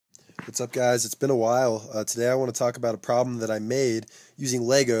What's up, guys? It's been a while. Today I want to talk about a problem that I made using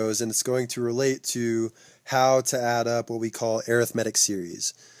Legos, and it's going to relate to how to add up what we call arithmetic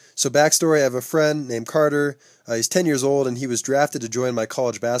series. So backstory, I have a friend named Carter. He's 10 years old, and he was drafted to join my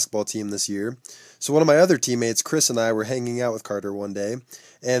college basketball team this year. So one of my other teammates, Chris, and I were hanging out with Carter one day,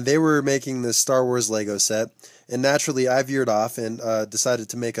 and they were making this Star Wars Lego set, and naturally I veered off and decided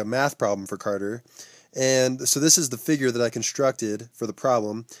to make a math problem for Carter. And so this is the figure that I constructed for the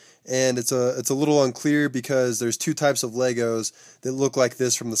problem, and it's a little unclear because there's two types of Legos that look like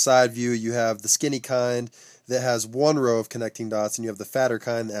this from the side view. You have the skinny kind that has one row of connecting dots, and you have the fatter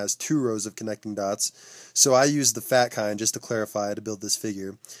kind that has two rows of connecting dots. So I used the fat kind just to clarify to build this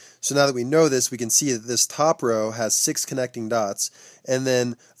figure. So now that we know this, we can see that this top row has 6 connecting dots, and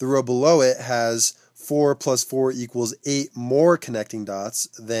then the row below it has 4 plus 4 equals 8 more connecting dots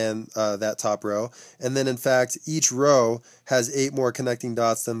than that top row. And then in fact, each row has 8 more connecting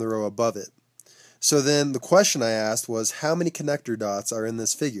dots than the row above it. So then the question I asked was, how many connector dots are in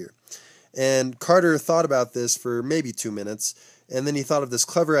this figure? And Carter thought about this for maybe 2 minutes, and then he thought of this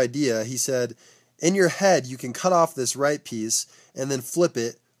clever idea. He said, in your head, you can cut off this right piece and then flip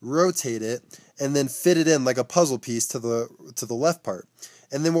it, rotate it, and then fit it in like a puzzle piece to the left part.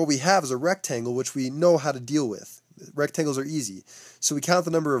 And then what we have is a rectangle, which we know how to deal with. Rectangles are easy. So we count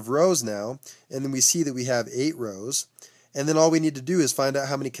the number of rows now, and then we see that we have 8 rows. And then all we need to do is find out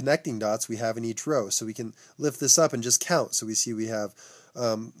how many connecting dots we have in each row. So we can lift this up and just count. So we see we have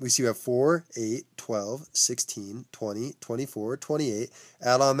 4, 8, 12, 16, 20, 24, 28.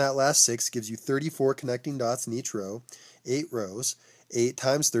 Add on that last 6 gives you 34 connecting dots in each row. 8 rows. 8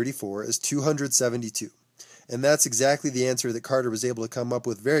 times 34 is 272. And that's exactly the answer that Carter was able to come up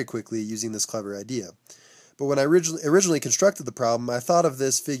with very quickly using this clever idea. But when I originally constructed the problem, I thought of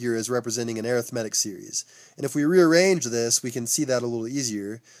this figure as representing an arithmetic series. And if we rearrange this, we can see that a little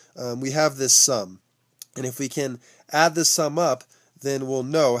easier. We have this sum. And if we can add this sum up, then we'll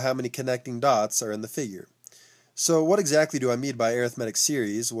know how many connecting dots are in the figure. So what exactly do I mean by arithmetic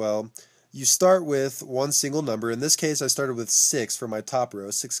series? Well, you start with one single number. In this case, I started with 6 for my top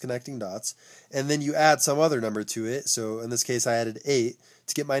row, 6 connecting dots, and then you add some other number to it. So in this case, I added 8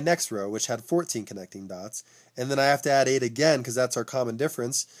 to get my next row, which had 14 connecting dots, and then I have to add 8 again because that's our common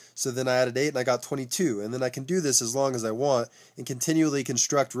difference. So then I added 8 and I got 22, and then I can do this as long as I want and continually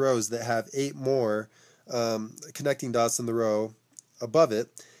construct rows that have 8 more connecting dots in the row above it,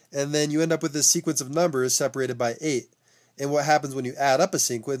 and then you end up with this sequence of numbers separated by 8. And what happens when you add up a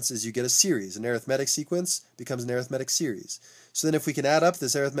sequence is you get a series. An arithmetic sequence becomes an arithmetic series. So then if we can add up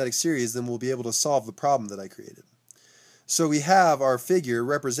this arithmetic series, then we'll be able to solve the problem that I created. So we have our figure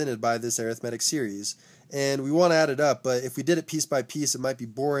represented by this arithmetic series, and we want to add it up, but if we did it piece by piece, it might be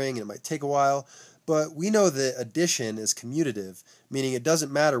boring and it might take a while. But we know that addition is commutative, meaning it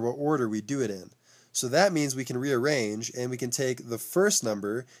doesn't matter what order we do it in. So that means we can rearrange, and we can take the first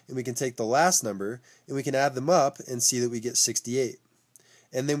number and we can take the last number and we can add them up and see that we get 68.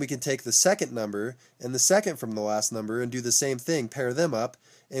 And then we can take the second number and the second from the last number and do the same thing, pair them up,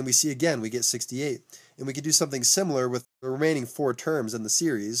 and we see again we get 68. And we can do something similar with the remaining 4 terms in the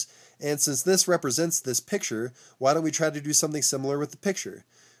series. And since this represents this picture, why don't we try to do something similar with the picture?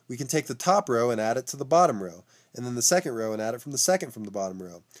 We can take the top row and add it to the bottom row, and then the second row and add it from the second from the bottom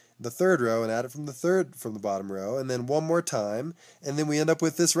row, the third row and add it from the third from the bottom row, and then one more time, and then we end up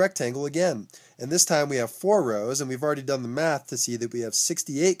with this rectangle again. And this time we have 4 rows, and we've already done the math to see that we have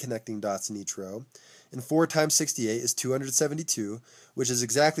 68 connecting dots in each row, and 4 times 68 is 272, which is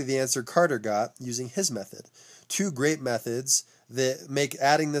exactly the answer Carter got using his method. 2 great methods that make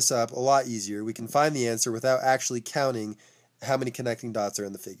adding this up a lot easier. We can find the answer without actually counting how many connecting dots are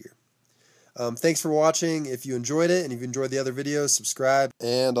in the figure. Thanks for watching. If you enjoyed it and if you enjoyed the other videos, subscribe,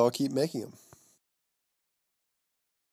 and I'll keep making them.